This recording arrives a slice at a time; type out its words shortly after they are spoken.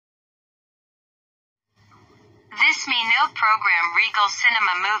program Regal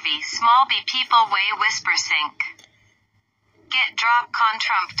Cinema Movie Small B People Way Whisper Sync. Get drop con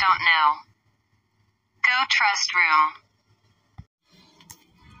Trump don't know. Go trust room.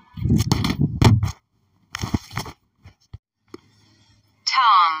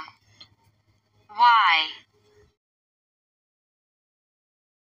 Tom. Why?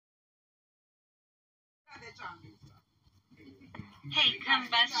 Hey, come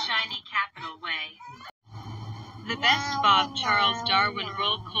bus shiny Capital Way. The best Bob Charles Darwin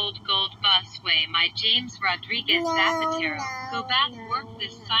roll cold gold busway my James Rodriguez Zapatero. Go back work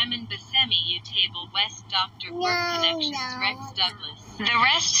this Simon Buscemi U table West Dr. Work Connections Rex Douglas. The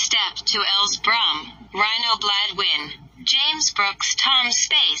rest step to Els Brum, Rhino Bladwin, James Brooks Tom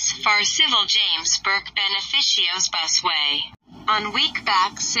Space Far Civil James Burke Beneficios Busway. On week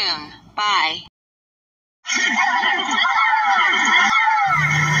back soon. Bye.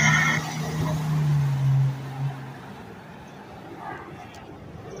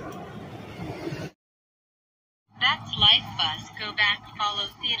 That's life bus. Go back, follow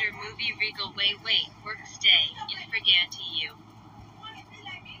theater movie Regal Way wait, work stay, Infraganti you.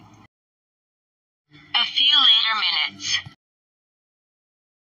 A few later minutes.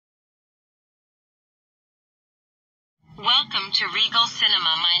 Welcome to Regal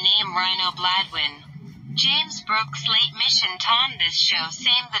Cinema. My name Rhino Bladwin. James Brooks late mission Tom this show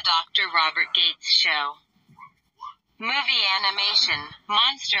same the Dr. Robert Gates show. Movie animation,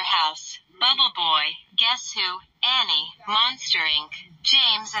 Monster House, Bubble Boy, Guess Who, Annie, Monster Inc.,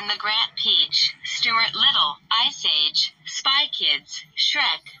 James and the Grant Peach, Stuart Little, Ice Age, Spy Kids,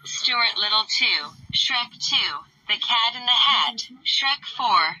 Shrek, Stuart Little 2, Shrek 2, The Cat in the Hat, Shrek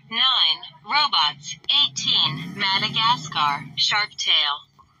 4, 9, Robots, 18, Madagascar, Shark Tale.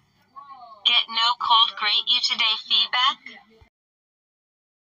 Get no cold great you today feedback?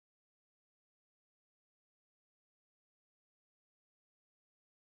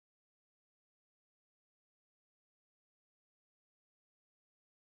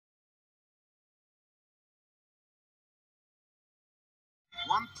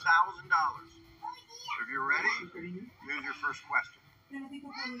 $1,000. If you're ready, here's your first question.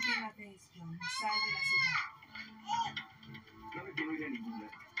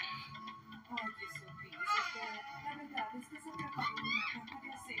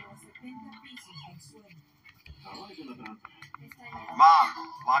 Mom,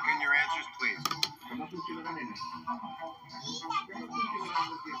 lock in your answers, please.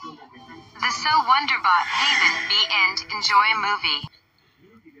 The So Wonderbot Haven B End Enjoy Movie.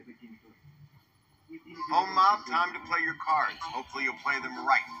 Home, Mom, time to play your cards. Hopefully you'll play them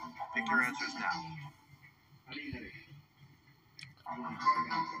right. Pick your answers now.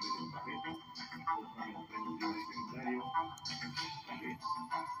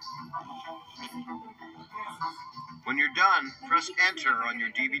 When you're done, press enter on your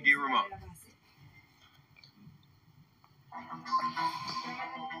DVD remote.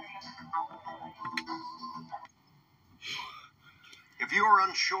 If you are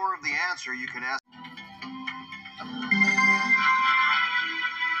unsure of the answer, you can ask.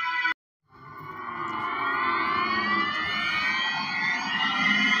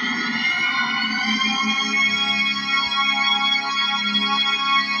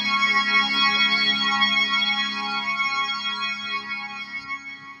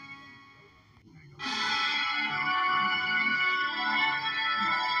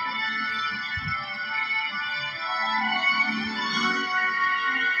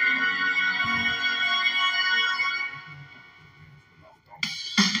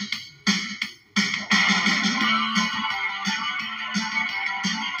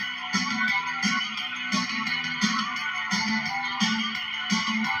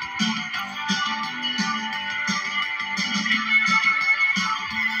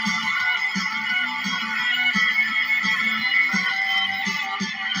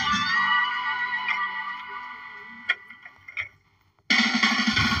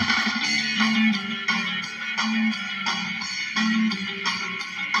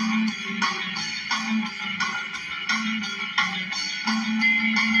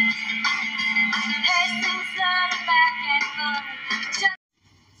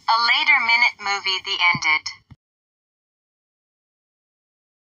 A later minute movie The Ended.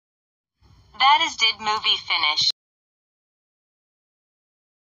 That is did movie finish.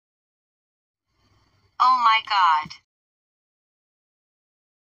 Oh my god.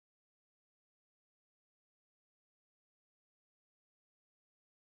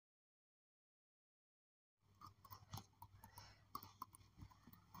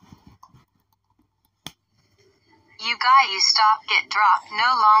 You got you stop get drop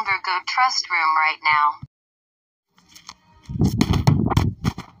no longer go trust room right now.